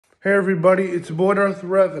Hey everybody, it's your boy Darth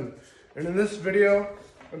Revan, and in this video,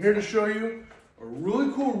 I'm here to show you a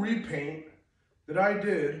really cool repaint that I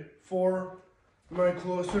did for my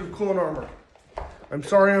suit of clone armor. I'm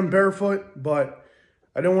sorry I'm barefoot, but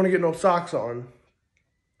I didn't want to get no socks on.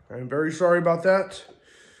 I'm very sorry about that.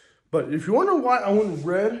 But if you wonder why I went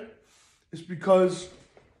red, it's because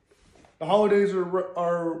the holidays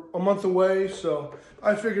are a month away, so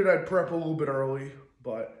I figured I'd prep a little bit early,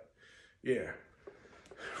 but yeah.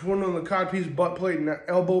 If you want to know the codpiece, butt plate, and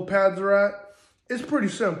elbow pads are at, it's pretty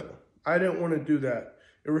simple. I didn't want to do that.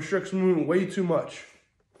 It restricts movement way too much,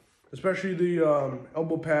 especially the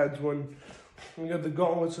elbow pads when you got the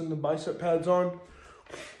gauntlets and the bicep pads on.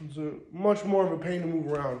 It's much more of a pain to move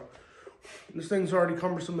around. This thing's already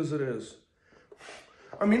cumbersome as it is.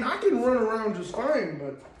 I mean, I can run around just fine,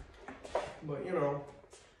 but you know,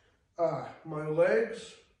 my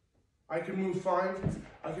legs, I can move fine.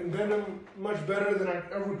 I can bend them much better than I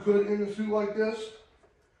ever could in a suit like this.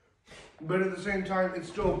 But at the same time, it's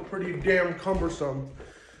still pretty damn cumbersome.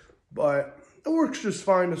 But it works just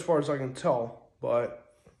fine as far as I can tell. But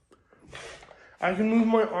I can move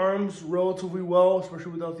my arms relatively well,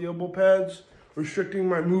 especially without the elbow pads, restricting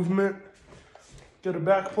my movement. Get a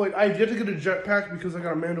back plate. I've yet to get a jetpack because I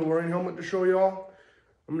got a Mandalorian helmet to show y'all.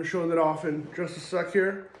 I'm going to show that off in just a sec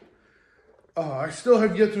here. I still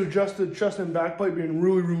have yet to adjust the chest and back plate being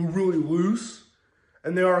really loose.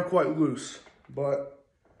 And they are quite loose. But,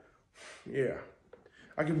 yeah.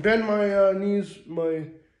 I can bend my knees, my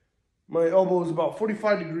elbow is about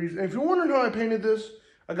 45 degrees. And if you're wondering how I painted this,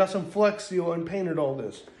 I got some Flex Seal and painted all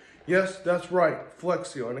this. Yes, that's right,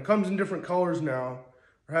 Flex Seal. And it comes in different colors now.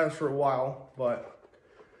 It has for a while, but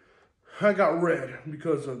I got red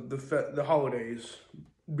because of the holidays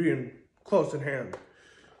being close at hand.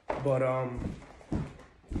 But I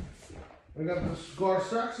got this Gar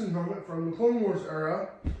Saxon helmet from the Clone Wars era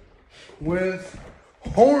with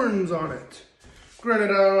horns on it.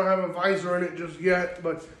 Granted, I don't have a visor in it just yet,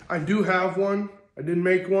 but I do have one. I did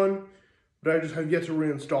make one, but I just have yet to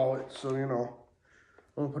reinstall it. So, you know,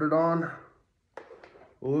 I'm gonna put it on.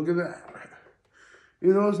 Look at that.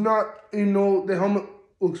 You know, it's not, you know, the helmet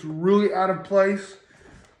looks really out of place.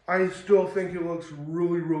 I still think it looks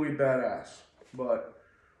really badass. But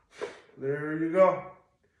there you go.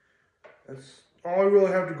 That's all I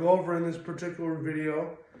really have to go over in this particular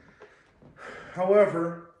video.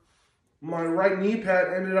 However, my right knee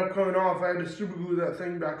pad ended up coming off. I had to super glue that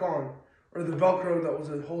thing back on. Or the Velcro that was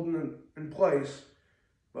holding it in place.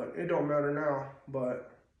 But it don't matter now.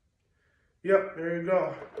 But, yep, there you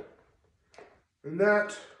go. And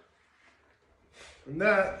that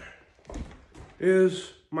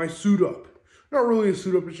is my suit up. Not really a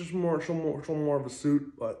suit up, it's just more of a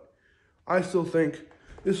suit, but I still think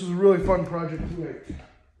this is a really fun project to make.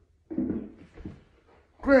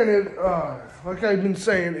 Granted, like I've been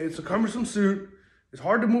saying, it's a cumbersome suit, it's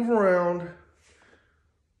hard to move around,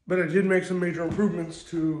 but I did make some major improvements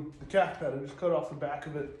to the calf pad. I just cut off the back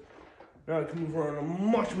of it. Now I can move around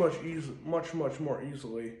much more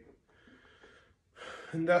easily.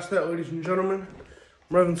 And that's that, ladies and gentlemen.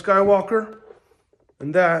 I'm Revan Skywalker.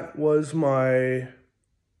 And that was my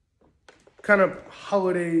kind of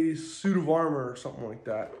holiday suit of armor or something like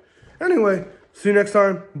that. Anyway, see you next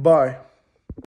time. Bye.